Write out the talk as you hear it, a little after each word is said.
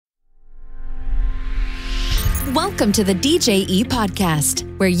Welcome to the DJE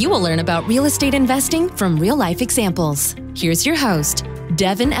podcast, where you will learn about real estate investing from real life examples. Here's your host,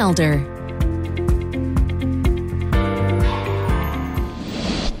 Devin Elder.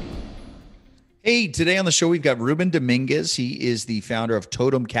 Hey, today on the show, we've got Ruben Dominguez. He is the founder of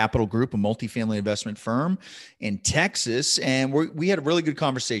Totem Capital Group, a multifamily investment firm in Texas. And we had a really good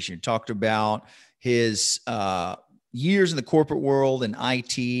conversation. Talked about his years in the corporate world and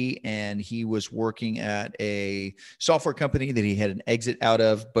IT, and he was working at a software company that he had an exit out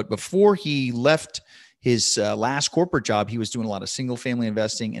of. But before he left his last corporate job, he was doing a lot of single family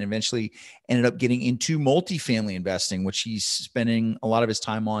investing and eventually ended up getting into multifamily investing, which he's spending a lot of his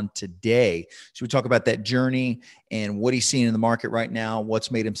time on today. So we talk about that journey and what he's seeing in the market right now, what's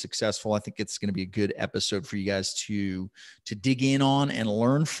made him successful. I think it's going to be a good episode for you guys to dig in on and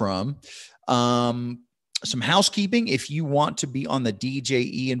learn from. Some housekeeping. If you want to be on the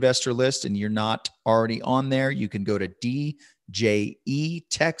DJE investor list and you're not already on there, you can go to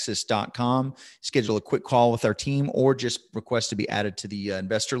DJEtexas.com, schedule a quick call with our team, or just request to be added to the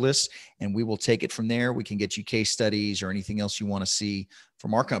investor list, and we will take it from there. We can get you case studies or anything else you want to see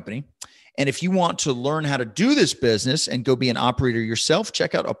from our company. And if you want to learn how to do this business and go be an operator yourself,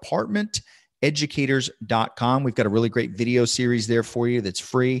 check out apartmenteducators.com. We've got a really great video series there for you that's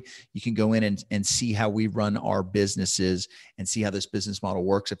free. You can go in and see how we run our businesses and see how this business model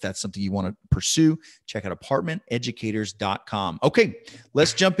works. If that's something you want to pursue, check out apartmenteducators.com. Okay,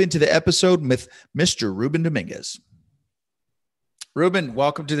 let's jump into the episode with Mr. Ruben Dominguez. Ruben,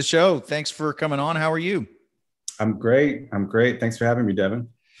 welcome to the show. Thanks for coming on. How are you? I'm great. Thanks for having me, Devin.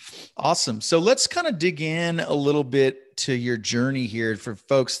 Awesome. So let's kind of dig in a little bit to your journey here for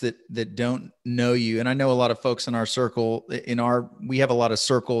folks that don't know you. And I know a lot of folks in our circle, we have a lot of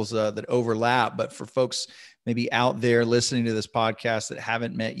circles that overlap, but for folks maybe out there listening to this podcast that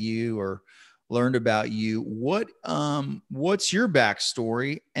haven't met you or learned about you, what's your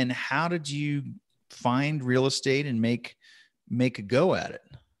backstory and how did you find real estate and make a go at it?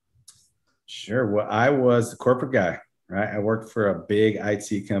 Sure. Well, I was the corporate guy, right? I worked for a big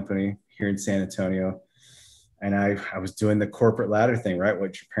IT company here in San Antonio. And I was doing the corporate ladder thing, right?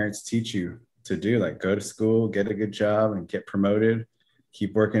 What your parents teach you to do, like go to school, get a good job and get promoted,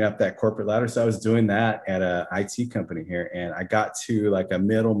 keep working up that corporate ladder. So I was doing that at a IT company here. And I got to like a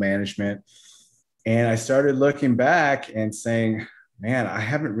middle management and I started looking back and saying, man, I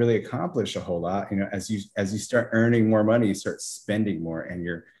haven't really accomplished a whole lot. You know, as you start earning more money, you start spending more and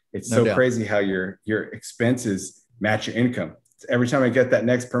it's no doubt. Crazy how your expenses match your income. Every time I get that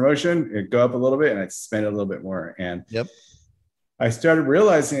next promotion, it go up a little bit and I spend a little bit more. And I started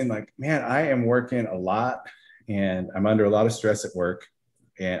realizing like, man, I am working a lot and I'm under a lot of stress at work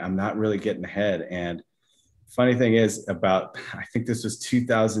and I'm not really getting ahead. And funny thing is I think this was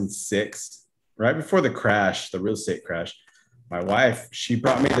 2006, right before the crash, the real estate crash. My wife, she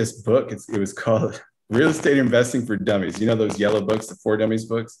brought me this book. It was called Real Estate Investing for Dummies. You know, those yellow books, the For Dummies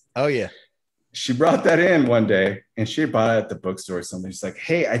books? Oh yeah. She brought that in one day and she bought it at the bookstore or something. She's like,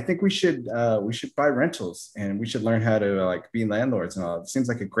 hey, I think we should buy rentals and we should learn how to like be landlords and all. It seems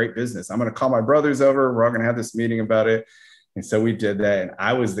like a great business. I'm going to call my brothers over. We're all going to have this meeting about it. And so we did that. And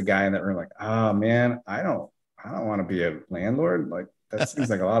I was the guy in that room like, oh man, I don't want to be a landlord. Like that seems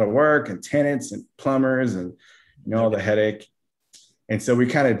like a lot of work and tenants and plumbers and, you know, all the headache. And so we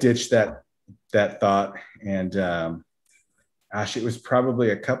kind of ditched that thought. And, gosh, it was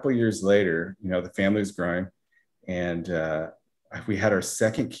probably a couple of years later, you know, the family was growing and we had our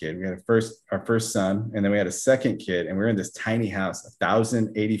second kid. We had our first son, and then we had a second kid, and we were in this tiny house,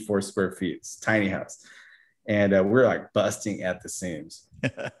 1,084 square feet, it's a tiny house. And we're like busting at the seams.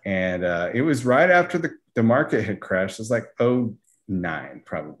 And it was right after the market had crashed. It was like 2009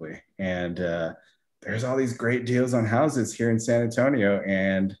 probably. And there's all these great deals on houses here in San Antonio.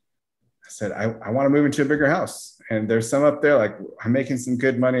 And I said, I want to move into a bigger house. And there's some up there, like I'm making some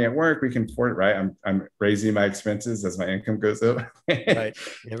good money at work. We can afford it, right? I'm raising my expenses as my income goes up. Right.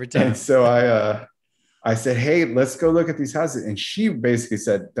 Every time. And so I said, hey, let's go look at these houses. And she basically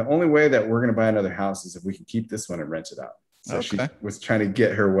said, the only way that we're going to buy another house is if we can keep this one and rent it out. So She was trying to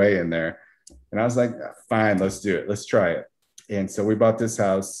get her way in there. And I was like, fine, let's do it. Let's try it. And so we bought this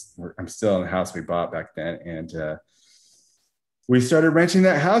house. I'm still in the house we bought back then. And we started renting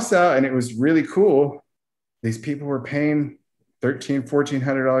that house out and it was really cool. These people were paying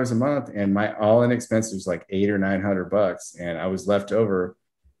 $1,400 a month, and my all-in expense was like $800 or $900, and I was left over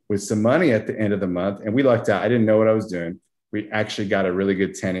with some money at the end of the month. And we lucked out. I didn't know what I was doing. We actually got a really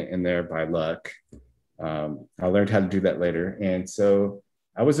good tenant in there by luck. I learned how to do that later, and so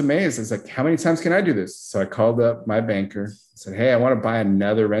I was amazed. I was like, "How many times can I do this?" So I called up my banker, said, "Hey, I want to buy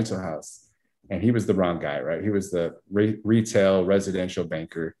another rental house." And he was the wrong guy, right? He was the retail residential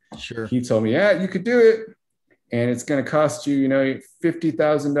banker. Sure. He told me, yeah, you could do it. And it's going to cost you,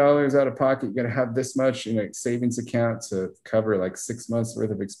 $50,000 out of pocket. You're going to have this much, savings account to cover like 6 months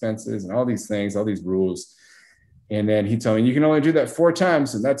worth of expenses and all these things, all these rules. And then he told me, you can only do that 4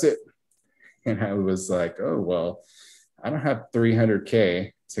 times and that's it. And I was like, oh, well, I don't have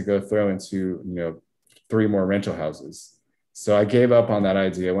 $300K to go throw into, 3 more rental houses. So I gave up on that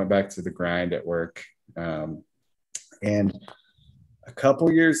idea. I went back to the grind at work. And a couple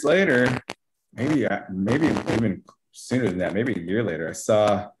years later, maybe even sooner than that, maybe a year later, I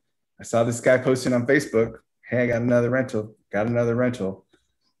saw this guy posting on Facebook, hey, I got another rental.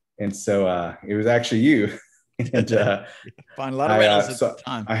 And so it was actually you. And find a lot of rentals at the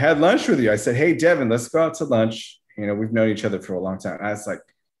time. I had lunch with you. I said, hey, Devin, let's go out to lunch. We've known each other for a long time. I was like,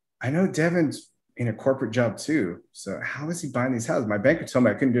 I know Devin's in a corporate job too. So how is he buying these houses? My banker told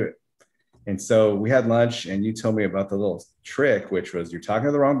me I couldn't do it. And so we had lunch and you told me about the little trick, which was you're talking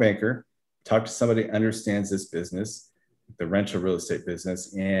to the wrong banker, talk to somebody who understands this business, the rental real estate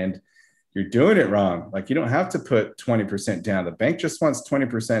business, and you're doing it wrong. Like you don't have to put 20% down. The bank just wants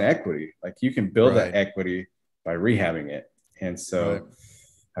 20% equity. Like you can build that equity by rehabbing it. And so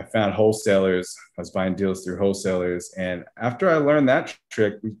I found wholesalers. I was buying deals through wholesalers. And after I learned that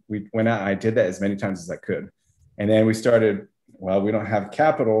trick, we went out. I did that as many times as I could. And then we started, well, we don't have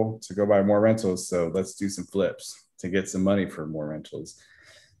capital to go buy more rentals. So let's do some flips to get some money for more rentals.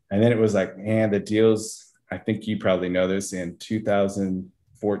 And then it was like, man, the deals, I think you probably know this, in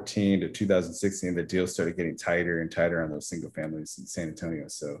 2014 to 2016, the deals started getting tighter and tighter on those single families in San Antonio.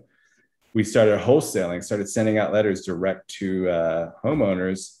 So we started wholesaling, started sending out letters direct to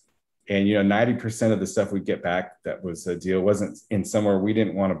homeowners. And, 90% of the stuff we get back that was a deal wasn't in somewhere we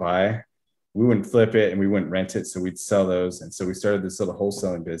didn't want to buy. We wouldn't flip it and we wouldn't rent it. So we'd sell those. And so we started this little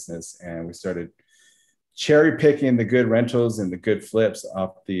wholesaling business and we started cherry picking the good rentals and the good flips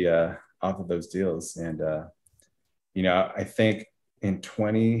off of those deals. And, I think in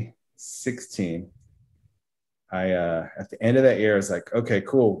 2016, at the end of that year, I was like, okay,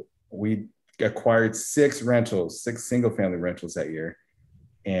 cool. We acquired 6 single family rentals that year.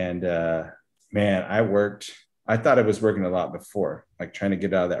 And, man, I thought I was working a lot before, like trying to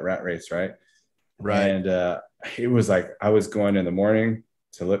get out of that rat race. Right. And, it was like, I was going in the morning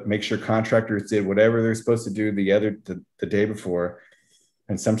to make sure contractors did whatever they're supposed to do the day before.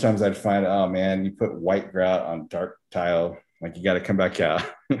 And sometimes I'd find, oh man, you put white grout on dark tile, like you got to come back out.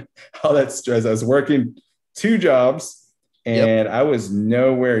 All that stress. I was working 2 jobs and I was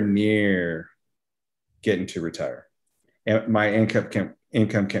nowhere near getting to retire. And my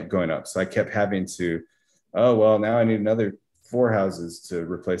income kept going up. So I kept having to, oh, well, now I need another 4 houses to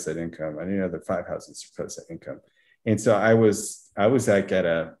replace that income. I need another 5 houses to replace that income. And so I was like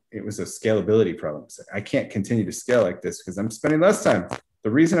it was a scalability problem. So I can't continue to scale like this because I'm spending less time. The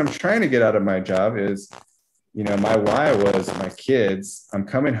reason I'm trying to get out of my job is, my why was my kids. I'm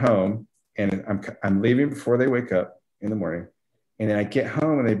coming home and I'm leaving before they wake up in the morning. And then I get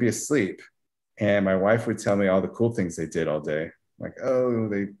home and they'd be asleep. And my wife would tell me all the cool things they did all day. Like, oh,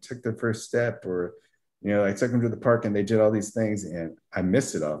 they took their first step, or, I took them to the park and they did all these things. And I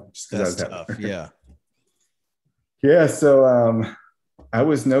missed it all just because I was tough. Yeah. Yeah. So I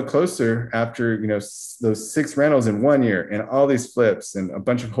was no closer after, those 6 rentals in 1 year and all these flips and a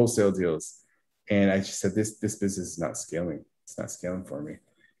bunch of wholesale deals. And I just said, this business is not scaling. It's not scaling for me.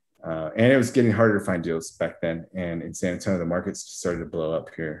 And it was getting harder to find deals back then. And in San Antonio, the markets started to blow up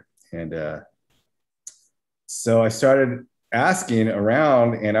here. And so I started asking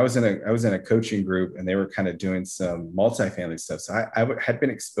around, and I was in a coaching group, and they were kind of doing some multifamily stuff. So I had been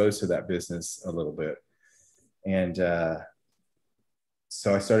exposed to that business a little bit. And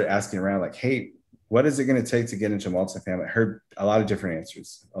so I started asking around, like, hey, what is it going to take to get into multifamily? I heard a lot of different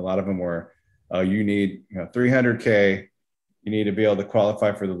answers. A lot of them were, oh, you need $300K. You need to be able to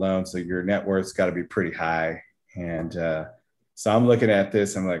qualify for the loan. So your net worth's got to be pretty high. And so I'm looking at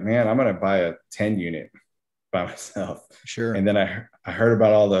this. I'm like, man, I'm going to buy a 10 unit by myself. Sure. And then I heard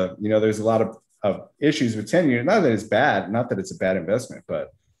about all the, there's a lot of issues with 10 units. Not that it's bad, not that it's a bad investment,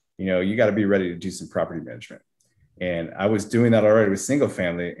 but you got to be ready to do some property management. And I was doing that already with single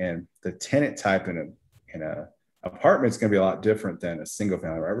family, and the tenant type in a apartment is going to be a lot different than a single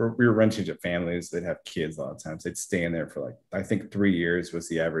family. Right? We were renting to families that have kids a lot of times. They'd stay in there for like, I think 3 years was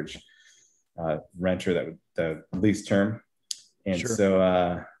the average renter that would the lease term. And sure. So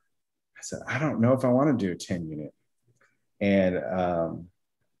I said, I don't know if I want to do a 10 unit. And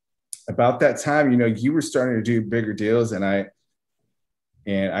about that time, you were starting to do bigger deals, and I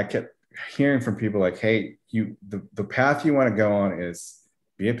kept hearing from people like, hey, the path you want to go on is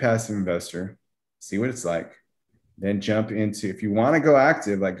be a passive investor, see what it's like, then jump into, if you want to go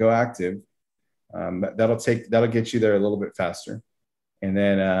active, like go active. That'll get you there a little bit faster. And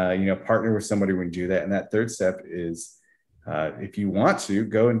then, partner with somebody when you do that. And that third step is, if you want to,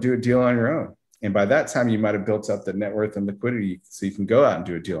 go and do a deal on your own. And by that time, you might have built up the net worth and liquidity so you can go out and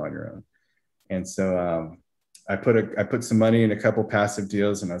do a deal on your own. And so I put some money in a couple passive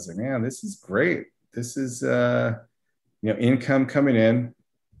deals, and I was like, man, this is great. This is, income coming in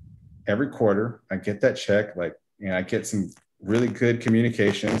every quarter. I get that check. Like, I get some really good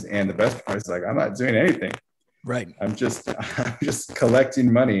communications. And the best part is, like, I'm not doing anything. Right. I'm just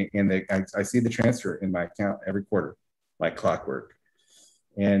collecting money, and I see the transfer in my account every quarter, like clockwork.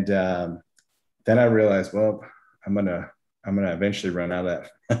 And then I realized, well, I'm gonna eventually run out of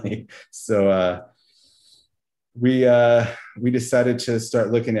that money. So we decided to start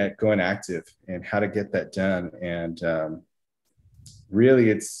looking at going active and how to get that done. And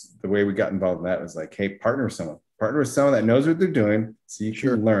really, it's the way we got involved in that was like, hey, partner with someone that knows what they're doing, so you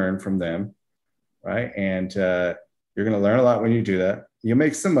can learn from them. Right. And you're going to learn a lot when you do that. You'll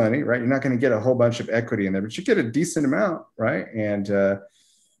make some money, right? You're not going to get a whole bunch of equity in there, but you get a decent amount. Right. And,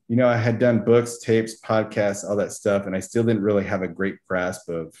 I had done books, tapes, podcasts, all that stuff. And I still didn't really have a great grasp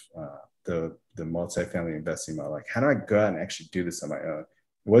of the multifamily investing model. Like, how do I go out and actually do this on my own?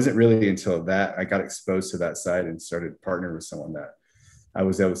 It wasn't really until that I got exposed to that side and started partnering with someone that I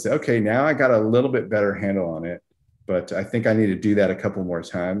was able to say, okay, now I got a little bit better handle on it. But I think I need to do that a couple more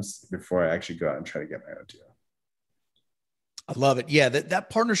times before I actually go out and try to get my own deal. I love it. Yeah, that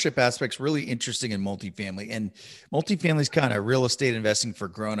partnership aspect's really interesting in multifamily, and multifamily is kind of real estate investing for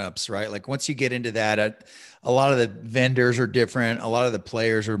grownups, right? Like, once you get into that, a lot of the vendors are different. A lot of the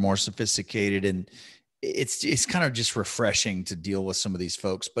players are more sophisticated, and it's kind of just refreshing to deal with some of these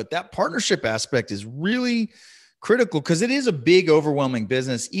folks. But that partnership aspect is really critical because it is a big, overwhelming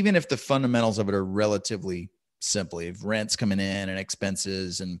business, even if the fundamentals of it are relatively simply, if rent's coming in and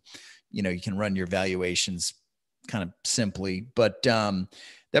expenses, and you can run your valuations kind of simply, but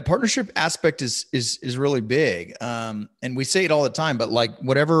that partnership aspect is really big. And we say it all the time, but like,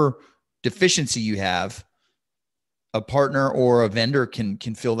 whatever deficiency you have, a partner or a vendor can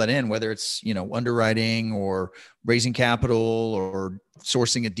fill that in, whether it's underwriting or raising capital or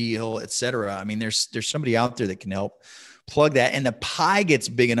sourcing a deal, et cetera. I mean, there's somebody out there that can help plug that, and the pie gets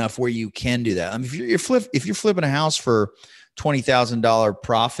big enough where you can do that. I mean, if you're flipping a house for $20,000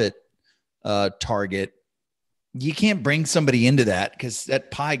 profit target, you can't bring somebody into that because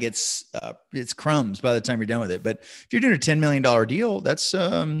that pie gets it's crumbs by the time you're done with it. But if you're doing a $10 million deal, that's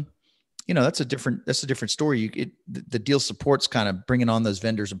that's a different story. The deal supports kind of bringing on those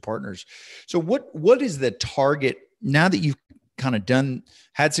vendors and partners. So what is the target now that you've kind of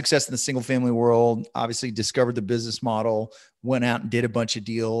had success in the single family world, obviously discovered the business model, went out and did a bunch of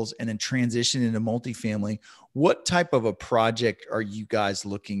deals, and then transitioned into multifamily? What type of a project are you guys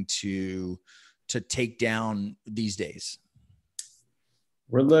looking to take down these days?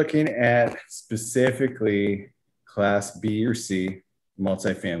 We're looking at specifically class B or C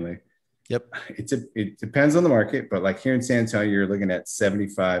multifamily. Yep. It depends on the market, but like here in San Antonio, you're looking at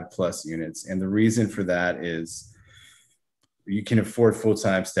 75 plus units. And the reason for that is you can afford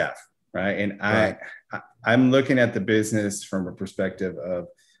full-time staff, right? And right. I'm looking at the business from a perspective of,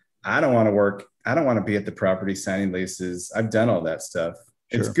 I don't want to be at the property signing leases. I've done all that stuff.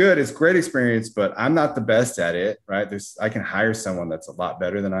 Sure. It's good. It's great experience, but I'm not the best at it, right? I can hire someone that's a lot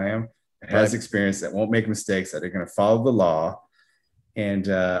better than I am, that has experience, that won't make mistakes, that are going to follow the law. And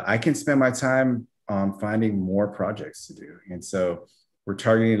I can spend my time on finding more projects to do. And so we're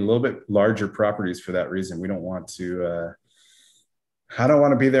targeting a little bit larger properties for that reason. We don't want to, I don't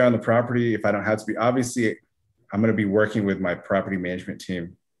want to be there on the property if I don't have to be. Obviously, I'm going to be working with my property management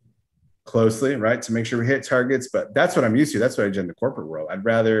team closely, right, to make sure we hit targets. But that's what I'm used to. That's what I did in the corporate world. I'd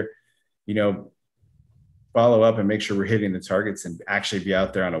rather, follow up and make sure we're hitting the targets and actually be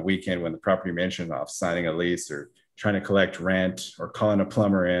out there on a weekend when the property management off signing a lease or trying to collect rent or calling a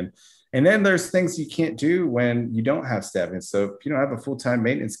plumber in. And then there's things you can't do when you don't have staff. And so if you don't have a full-time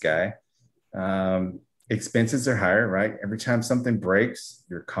maintenance guy, expenses are higher, right? Every time something breaks,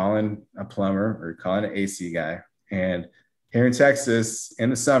 you're calling a plumber or you're calling an AC guy. And here in Texas in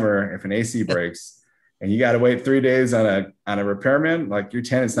the summer, if an AC breaks and you got to wait 3 days on a repairman, like your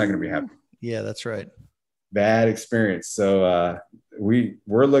tenant's not going to be happy. Yeah, that's right. Bad experience. So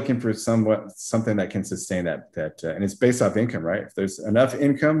we're looking for something that can sustain that and it's based off income, right? If there's enough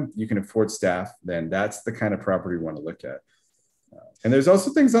income, you can afford staff, then that's the kind of property we want to look at. And there's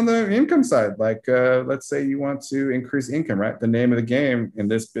also things on the income side, like let's say you want to increase income, right? The name of the game in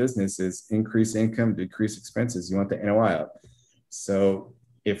this business is increase income, decrease expenses. You want the NOI up. So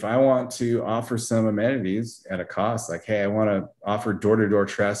if I want to offer some amenities at a cost, like, hey, I want to offer door-to-door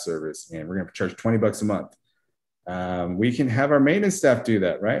trash service and we're going to charge $20 a month. We can have our maintenance staff do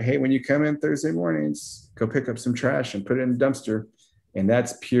that, right? Hey, when you come in Thursday mornings, go pick up some trash and put it in a dumpster. And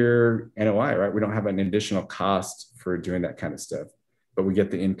that's pure NOI, right? We don't have an additional cost for doing that kind of stuff, but we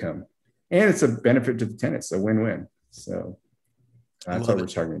get the income. And it's a benefit to the tenants, a win-win. So that's what we're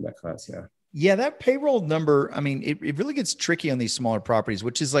targeting in that class. Yeah. Yeah, that payroll number, I mean, it really gets tricky on these smaller properties,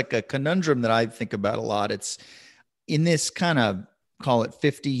 which is like a conundrum that I think about a lot. It's in this kind of, call it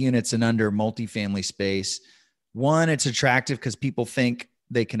 50 units and under multifamily space. One, it's attractive because people think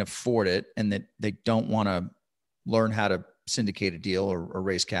they can afford it and that they don't want to learn how to syndicate a deal or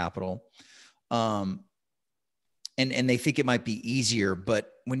raise capital. And they think it might be easier,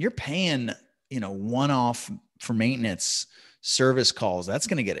 but when you're paying, one-off for maintenance, service calls, that's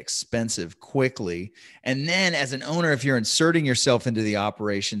going to get expensive quickly. And then as an owner, if you're inserting yourself into the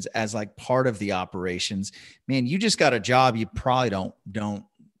operations as like part of the operations, man, you just got a job you probably don't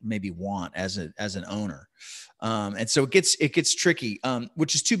maybe want as an owner. And so it gets tricky,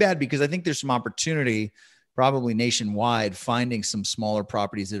 which is too bad because I think there's some opportunity probably nationwide finding some smaller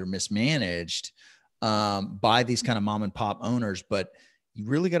properties that are mismanaged by these kind of mom and pop owners. But you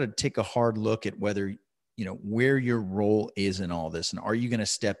really got to take a hard look at whether where your role is in all this. And are you going to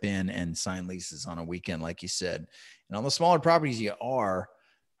step in and sign leases on a weekend, like you said? And on the smaller properties you are,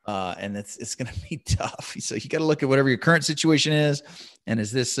 and it's going to be tough. So you got to look at whatever your current situation is. And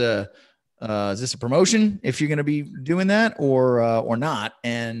is this a promotion if you're going to be doing that or not?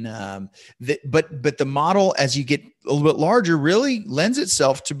 And, but the model, as you get a little bit larger, really lends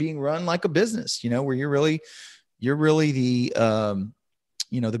itself to being run like a business, where you're really the,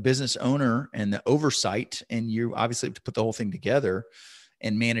 the business owner and the oversight, and you obviously have to put the whole thing together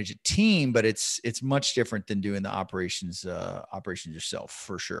and manage a team, but it's much different than doing the operations yourself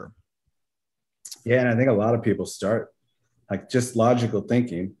for sure. Yeah. And I think a lot of people start like just logical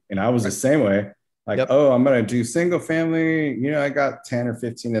thinking. And I was the same way, like, yep. Oh, I'm going to do single family. I got 10 or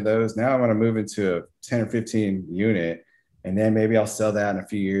 15 of those. Now I'm going to move into a 10 or 15 unit. And then maybe I'll sell that in a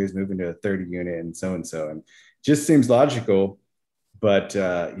few years, move into a 30 unit and so. And just seems logical. But,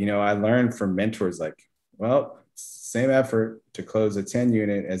 I learned from mentors like, well, same effort to close a 10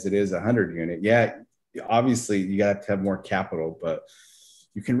 unit as it is a 100 unit. Yeah, obviously you got to have more capital, but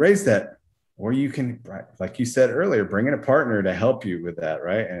you can raise that, or you can, like you said earlier, bring in a partner to help you with that,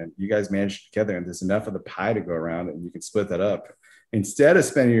 right? And you guys manage together and there's enough of the pie to go around and you can split that up. Instead of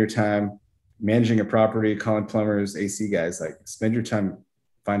spending your time managing a property, calling plumbers, AC guys, like spend your time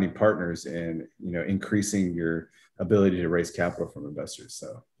finding partners and, increasing your ability to raise capital from investors.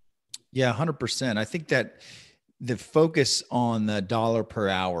 So, yeah, 100%. I think that the focus on the dollar per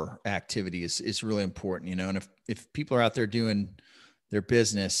hour activity is really important, and if people are out there doing their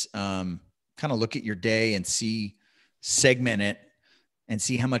business, kind of look at your day and segment it and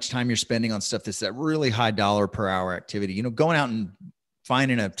see how much time you're spending on stuff that's that really high dollar per hour activity. Going out and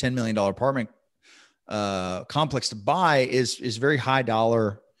finding a $10 million apartment complex to buy is very high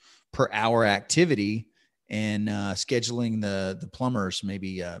dollar per hour activity. And scheduling the plumbers,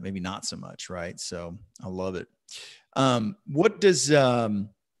 maybe not so much, right? So I love it. What does the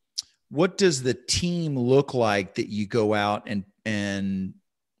team look like that you go out and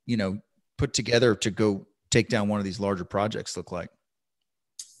put together to go take down one of these larger projects look like?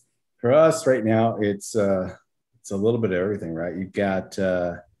 For us right now, it's a little bit of everything, right? You've got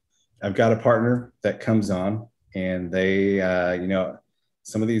I've got a partner that comes on, and they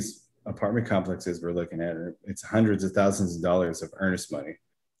some of these apartment complexes we're looking at, it's hundreds of thousands of dollars of earnest money.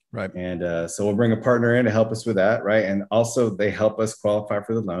 Right. And so we'll bring a partner in to help us with that. Right. And also they help us qualify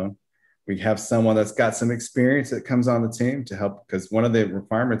for the loan. We have someone that's got some experience that comes on the team to help, because one of the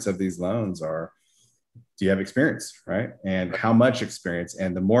requirements of these loans are, do you have experience? Right. And how much experience?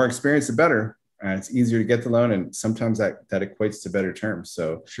 And the more experience, the better. And it's easier to get the loan. And sometimes that equates to better terms.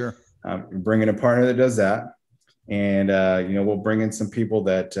 So sure. Bring in a partner that does that. And, we'll bring in some people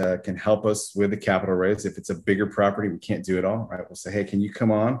that can help us with the capital raise. If it's a bigger property, we can't do it all, right? We'll say, hey, can you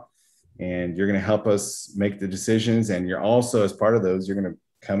come on? And you're going to help us make the decisions. And you're also, as part of those, you're going to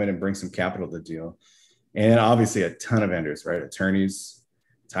come in and bring some capital to the deal. And obviously a ton of vendors, right? Attorneys,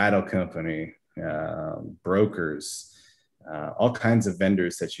 title company, brokers, all kinds of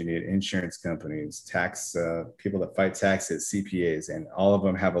vendors that you need, insurance companies, tax, people that fight taxes, CPAs, and all of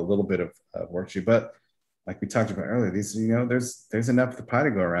them have a little bit of work to do. But like we talked about earlier, these, there's enough of the pie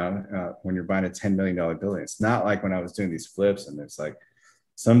to go around when you're buying a $10 million building. It's not like when I was doing these flips and there's like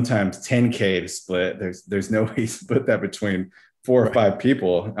sometimes 10K to split. There's no way to split that between 4 or 5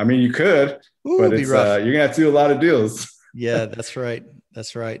 people. I mean, you could, but it's, you're going to have to do a lot of deals. Yeah, that's right.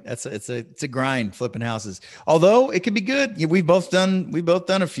 That's right. It's a grind flipping houses. Although it can be good. Yeah, we've both done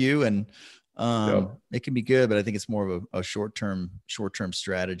a few, and it can be good, but I think it's more of a short-term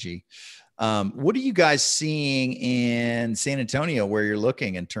strategy. What are you guys seeing in San Antonio where you're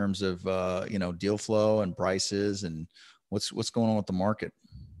looking in terms of, deal flow and prices, and what's going on with the market?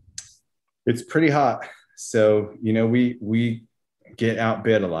 It's pretty hot. So, we get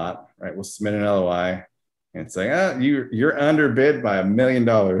outbid a lot, right? We'll submit an LOI and it's like, you're underbid by $1 million.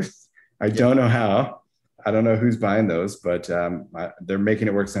 I don't know how. I don't know who's buying those, but they're making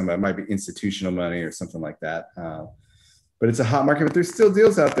it work. It might be institutional money or something like that. But it's a hot market, but there's still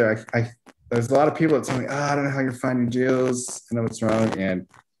deals out there. There's a lot of people that tell me, I don't know how you're finding deals. I know what's wrong. And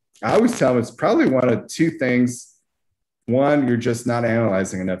I always tell them it's probably one of two things. One, you're just not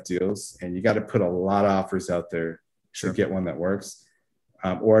analyzing enough deals, and you got to put a lot of offers out there to get one that works.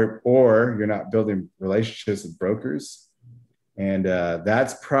 Or you're not building relationships with brokers. And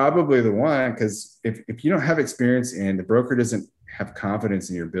that's probably the one, because if you don't have experience and the broker doesn't have confidence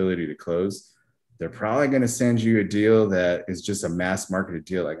in your ability to close, they're probably going to send you a deal that is just a mass marketed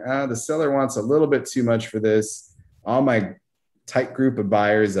deal. Like, the seller wants a little bit too much for this. All my tight group of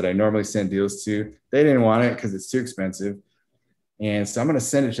buyers that I normally send deals to, they didn't want it because it's too expensive. And so I'm going to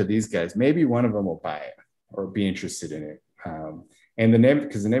send it to these guys. Maybe one of them will buy it or be interested in it. And the name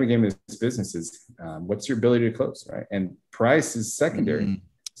of the game of this business is what's your ability to close, right? And price is secondary. Mm-hmm.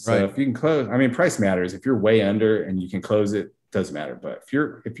 So if you can close, price matters. If you're way under and you can close it, doesn't matter. But if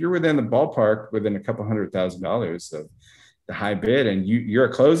you're within the ballpark, within a couple $100,000 of the high bid, and you're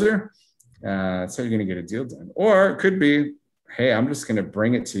a closer, that's how you're going to get a deal done. Or it could be, hey, I'm just going to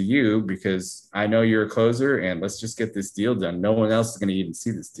bring it to you because I know you're a closer, and let's just get this deal done. No one else is going to even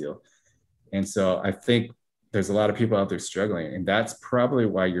see this deal. And so I think there's a lot of people out there struggling, and that's probably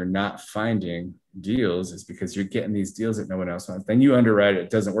why you're not finding deals, is because you're getting these deals that no one else wants. Then you underwrite it. It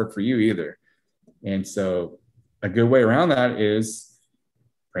doesn't work for you either. And so a good way around that is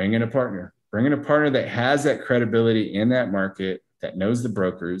bring in a partner that has that credibility in that market, that knows the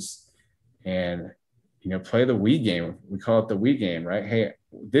brokers, and play the we game. We call it the we game, right? Hey,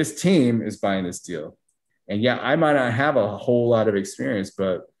 this team is buying this deal. And yeah, I might not have a whole lot of experience,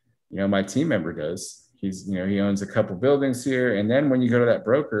 but my team member does. He owns a couple buildings here. And then when you go to that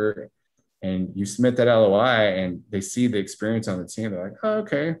broker and you submit that LOI and they see the experience on the team, they're like, oh,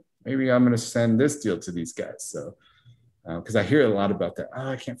 okay, maybe I'm going to send this deal to these guys. So, because I hear a lot about that. Oh,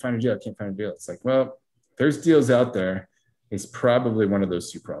 I can't find a deal. It's like, well, there's deals out there. It's probably one of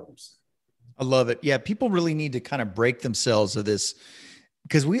those two problems. I love it. Yeah. People really need to kind of break themselves of this,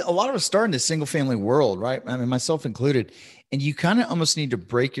 because a lot of us start in this single family world, right? Myself included. And you kind of almost need to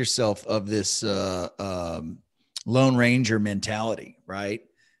break yourself of this Lone Ranger mentality, right?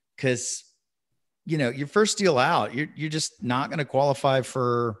 Because, your first deal out, you're just not going to qualify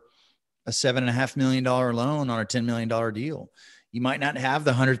for a $7.5 million loan on a $10 million deal. You might not have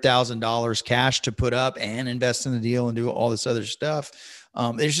the $100,000 cash to put up and invest in the deal and do all this other stuff.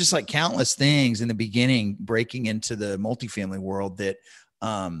 There's just like countless things in the beginning breaking into the multifamily world that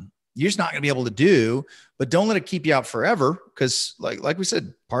you're just not going to be able to do, but don't let it keep you out forever. Because like we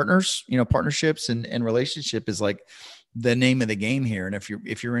said, partnerships and relationship is like the name of the game here. And if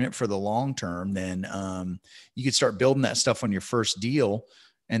you're in it for the long term, then you could start building that stuff on your first deal,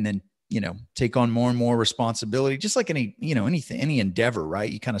 and then take on more and more responsibility, just like any endeavor, right?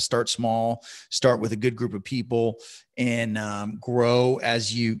 You kind of start small, start with a good group of people, and grow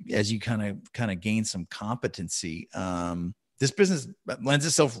as you kind of gain some competency. This business lends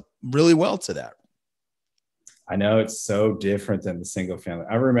itself really well to that. I know it's so different than the single family.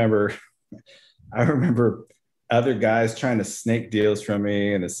 I remember other guys trying to snake deals from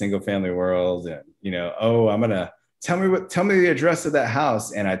me in the single family world. And, I'm going to tell me the address of that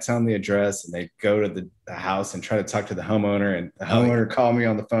house. And I tell them the address, and they go to the house and try to talk to the homeowner, and the homeowner called me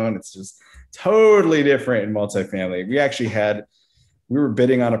on the phone. It's just totally different in multifamily. We were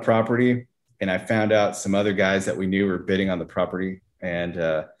bidding on a property, and I found out some other guys that we knew were bidding on the property. And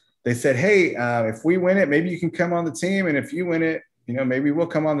they said, hey, if we win it, maybe you can come on the team. And if you win it, maybe we'll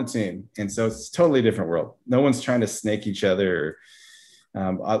come on the team. And so it's a totally different world. No one's trying to snake each other,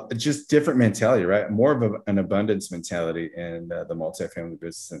 or just different mentality, right? More of an abundance mentality in the multifamily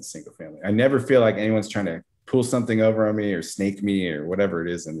business than single family. I never feel like anyone's trying to pull something over on me or snake me or whatever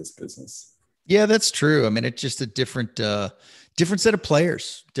it is in this business. Yeah, that's true. It's just a different set of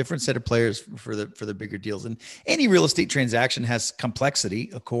players for the bigger deals. And any real estate transaction has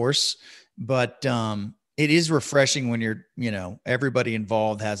complexity, of course, but it is refreshing when everybody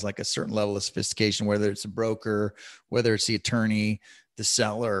involved has like a certain level of sophistication, whether it's a broker, whether it's the attorney, the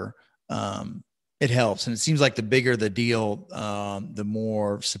seller. It helps. And it seems like the bigger the deal, the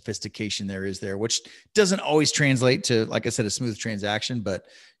more sophistication there is there, which doesn't always translate to, like I said, a smooth transaction, but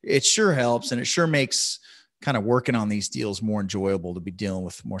it sure helps. And it sure makes kind of working on these deals more enjoyable to be dealing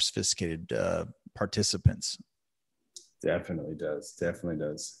with more sophisticated participants. Definitely does. Definitely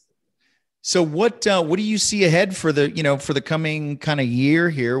does. So what do you see ahead for the coming kind of year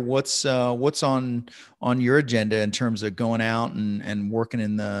here? What's on your agenda in terms of going out and working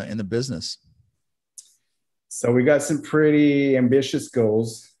in the business? So we got some pretty ambitious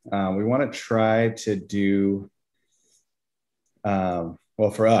goals. We want to try to do, well,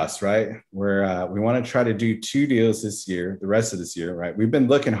 for us, right? We want to try to do 2 deals this year, the rest of this year, right? We've been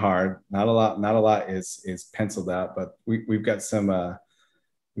looking hard. Not a lot is penciled out, but we've got some.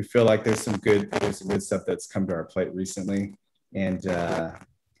 We feel like there's some good stuff that's come to our plate recently, and so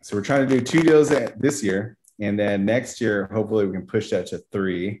we're trying to do 2 deals this year, and then next year, hopefully, we can push that to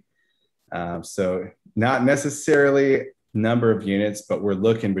 3. So not necessarily number of units, but we're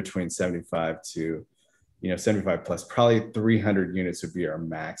looking between 75 to, 75 plus. Probably 300 units would be our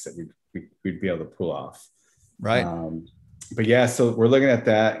max that we'd be able to pull off. Right. But yeah, so we're looking at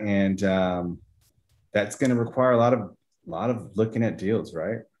that, and that's going to require a lot of looking at deals,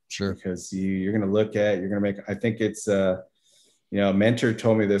 right? Sure. Because you're going to make. I think it's a mentor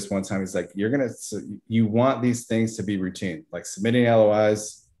told me this one time. He's like, you want these things to be routine, like submitting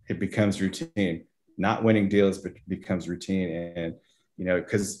LOIs. It becomes routine. Not winning deals, but becomes routine. And,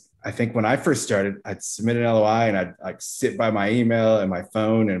 because I think when I first started, I'd submit an LOI and I'd like sit by my email and my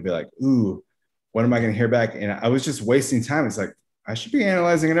phone and be like, ooh, what am I going to hear back? And I was just wasting time. It's like, I should be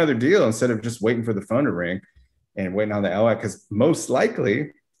analyzing another deal instead of just waiting for the phone to ring and waiting on the LOI. Because most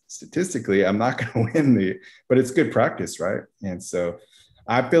likely, statistically, I'm not going to win but it's good practice, right? And so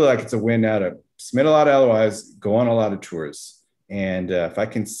I feel like it's a win now to submit a lot of LOIs, go on a lot of tours. And if I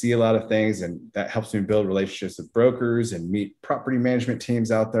can see a lot of things, and that helps me build relationships with brokers and meet property management teams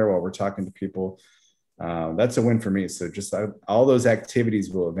out there while we're talking to people, that's a win for me. So just all those activities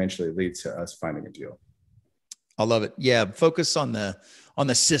will eventually lead to us finding a deal. I love it. Yeah. Focus on the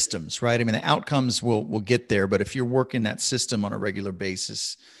systems, right? I mean, the outcomes will get there, but if you're working that system on a regular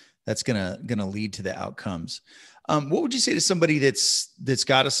basis, that's going to lead to the outcomes. What would you say to somebody that's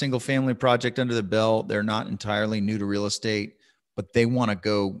got a single family project under the belt? They're not entirely new to real estate, but they want to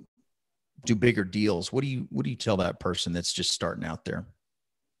go do bigger deals. What do you tell that person that's just starting out there?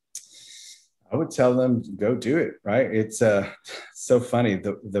 I would tell them, go do it. Right. It's so funny.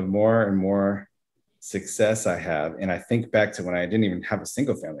 The more and more success I have, and I think back to when I didn't even have a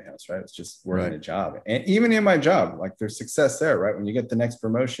single family house, right? It's just working a job. And even in my job, like there's success there, right? When you get the next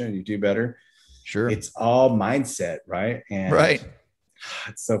promotion, you do better. Sure. It's all mindset, right? And right.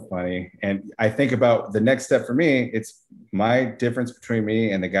 It's so funny. And I think about the next step for me, it's my difference between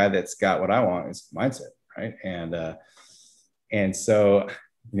me and the guy that's got what I want is mindset, right? And so,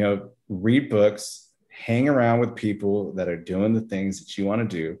 read books, hang around with people that are doing the things that you want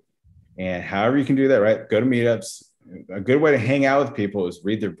to do. And however you can do that, right? Go to meetups. A good way to hang out with people is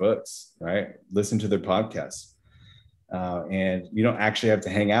read their books, right? Listen to their podcasts. And you don't actually have to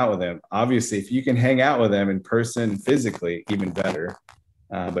hang out with them. Obviously, if you can hang out with them in person, physically, even better.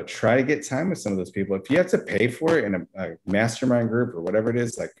 But try to get time with some of those people. If you have to pay for it in a mastermind group or whatever it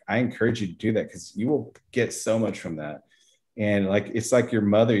is, like I encourage you to do that because you will get so much from that. And like, it's like your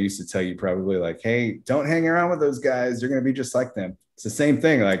mother used to tell you probably like, hey, don't hang around with those guys. You're going to be just like them. It's the same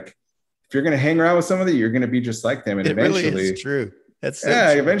thing. Like if you're going to hang around with somebody, you're going to be just like them. And eventually, really is true. That's so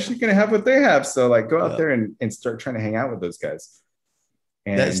true. Eventually you're going to have what they have. So like go out there and start trying to hang out with those guys.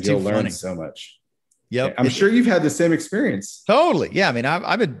 And you'll learn so much. Yep. I'm sure you've had the same experience. Totally. Yeah. I mean,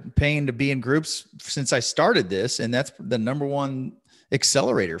 I've been paying to be in groups since I started this, and that's the number one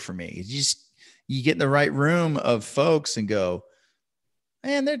accelerator for me. You get in the right room of folks and go,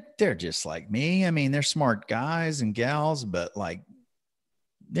 man, they're just like me. I mean, they're smart guys and gals, but like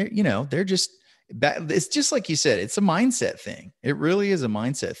they're just, it's just like you said, it's a mindset thing. It really is a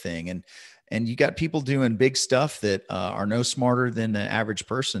mindset thing. And you got people doing big stuff that are no smarter than the average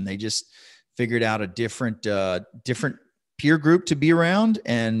person. They just figured out a different peer group to be around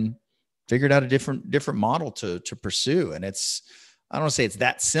and figured out a different model to pursue. And I don't want to say it's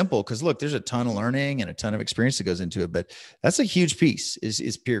that simple because look, there's a ton of learning and a ton of experience that goes into it, but that's a huge piece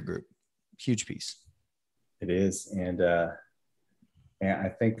is peer group. Huge piece. It is. And I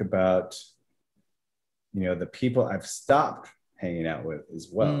think about, the people I've stopped hanging out with as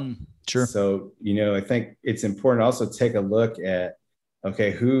well. Sure. So, I think it's important to also take a look at,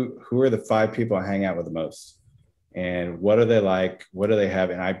 okay, who are the 5 people I hang out with the most? And what are they like? What do they have?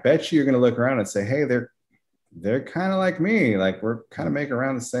 And I bet you're going to look around and say, hey, they're kind of like me. Like we're kind of making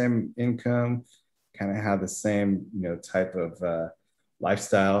around the same income. kind of have the same, type of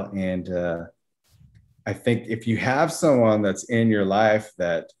lifestyle. And I think if you have someone that's in your life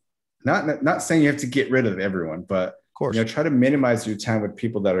that, not saying you have to get rid of everyone, but of course, try to minimize your time with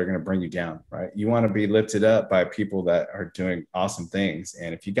people that are going to bring you down, right? You want to be lifted up by people that are doing awesome things.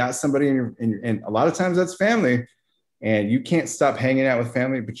 And if you got somebody and a lot of times that's family, and you can't stop hanging out with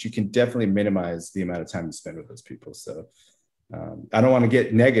family, but you can definitely minimize the amount of time you spend with those people. So I don't want to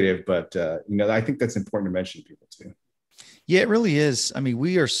get negative, but I think that's important to mention to people too. Yeah, it really is. I mean,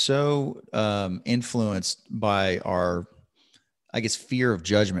 we are so influenced by our, I guess, fear of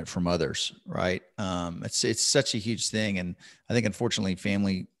judgment from others, right? It's such a huge thing. And I think, unfortunately,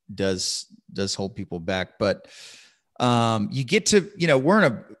 family does hold people back. But you get to, we're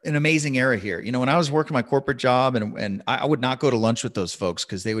in an amazing era here. When I was working my corporate job and I would not go to lunch with those folks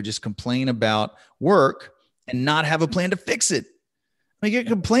because they would just complain about work and not have a plan to fix it. Like, you're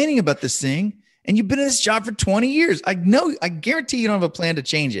complaining about this thing and you've been in this job for 20 years. I guarantee you don't have a plan to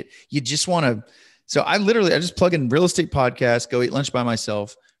change it. You just want to. So I just plug in real estate podcast, go eat lunch by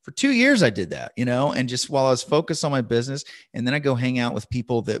myself. For 2 years, I did that, and just while I was focused on my business, and then I go hang out with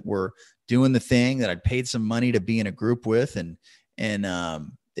people that were doing the thing that I'd paid some money to be in a group with. And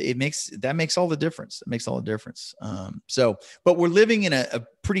that makes all the difference. It makes all the difference. But we're living in a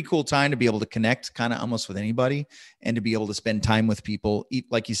pretty cool time to be able to connect kind of almost with anybody and to be able to spend time with people,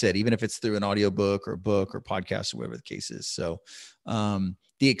 like you said, even if it's through an audiobook or a book or podcast or whatever the case is. So,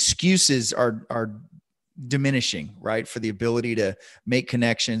 the excuses are diminishing, right? For the ability to make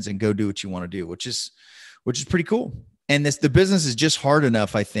connections and go do what you want to do, which is pretty cool. And the business is just hard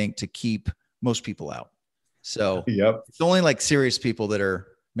enough, I think, to keep most people out. So yep. It's only like serious people that are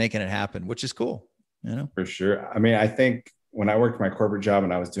making it happen, which is cool. For sure. I mean, I think when I worked my corporate job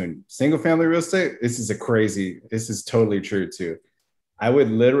and I was doing single family real estate, this is totally true too. I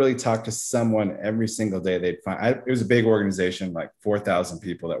would literally talk to someone every single day. It was a big organization, like 4,000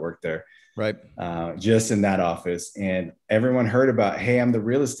 people that worked there. Right. Just in that office. And everyone heard about, hey, I'm the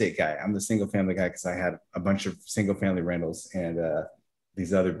real estate guy. I'm the single family guy. Cause I had a bunch of single family rentals and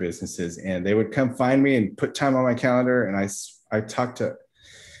these other businesses, and they would come find me and put time on my calendar. And I talked to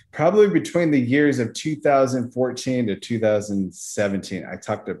probably between the years of 2014 to 2017, I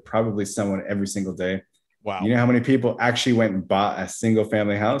talked to probably someone every single day. Wow. You know how many people actually went and bought a single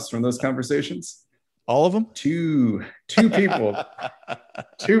family house from those conversations? All of them? Two people.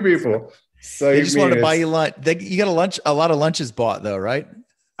 Two people. So they just wanted to buy you lunch. You got a lot of lunches bought though, right?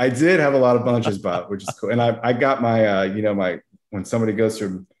 I did have a lot of lunches bought, which is cool. And I got my, when somebody goes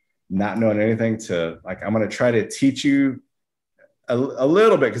from not knowing anything to like, I'm going to try to teach you a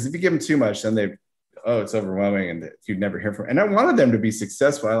little bit. Cause if you give them too much, then it's overwhelming and you'd never hear from. And I wanted them to be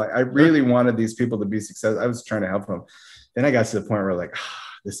successful. I really wanted these people to be successful. I was trying to help them. Then I got to the point where like,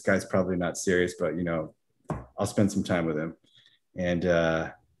 this guy's probably not serious, but I'll spend some time with him. And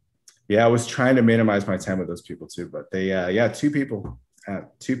I was trying to minimize my time with those people too. But two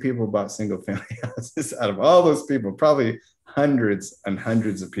people bought single family houses out of all those people, probably hundreds and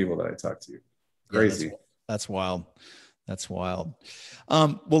hundreds of people that I talked to. Crazy. Yeah, that's wild. That's wild.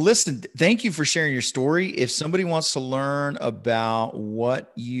 Well, listen, thank you for sharing your story. If somebody wants to learn about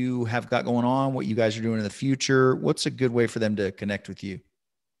what you have got going on, what you guys are doing in the future, what's a good way for them to connect with you?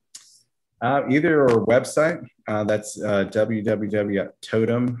 Either our website, that's www.totem,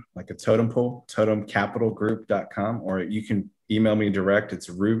 like a totem pole, totemcapitalgroup.com, or you can email me direct. It's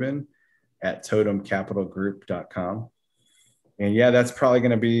Ruben at totemcapitalgroup.com. And that's probably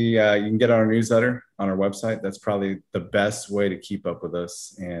going to be, you can get our newsletter on our website. That's probably the best way to keep up with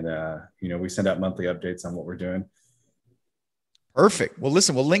us. And, we send out monthly updates on what we're doing. Perfect. Well,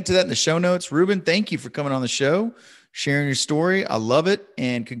 listen, we'll link to that in the show notes. Ruben, thank you for coming on the show, sharing your story. I love it.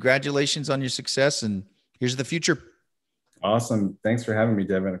 And congratulations on your success. And here's the future. Awesome. Thanks for having me,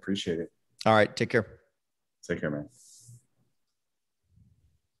 Devin. Appreciate it. All right. Take care. Take care, man.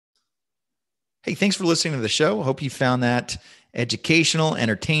 Hey, thanks for listening to the show. Hope you found that educational,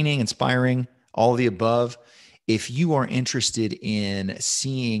 entertaining, inspiring, all of the above. If you are interested in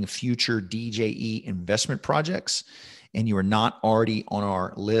seeing future DJE investment projects and you are not already on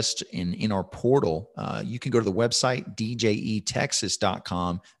our list in our portal, you can go to the website,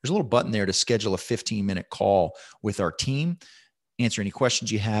 djetexas.com. There's a little button there to schedule a 15-minute call with our team, answer any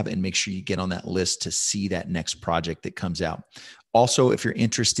questions you have, and make sure you get on that list to see that next project that comes out. Also, if you're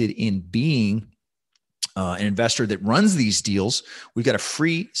interested in being an investor that runs these deals, we've got a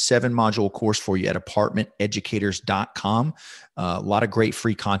free 7-module course for you at apartmenteducators.com. A lot of great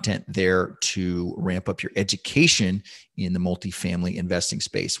free content there to ramp up your education in the multifamily investing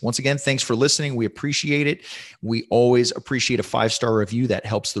space. Once again, thanks for listening. We appreciate it. We always appreciate a 5-star review. That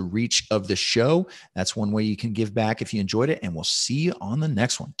helps the reach of the show. That's one way you can give back if you enjoyed it. And we'll see you on the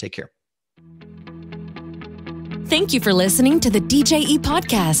next one. Take care. Thank you for listening to the DJE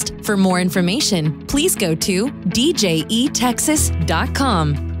podcast. For more information, please go to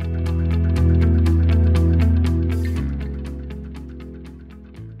djetexas.com.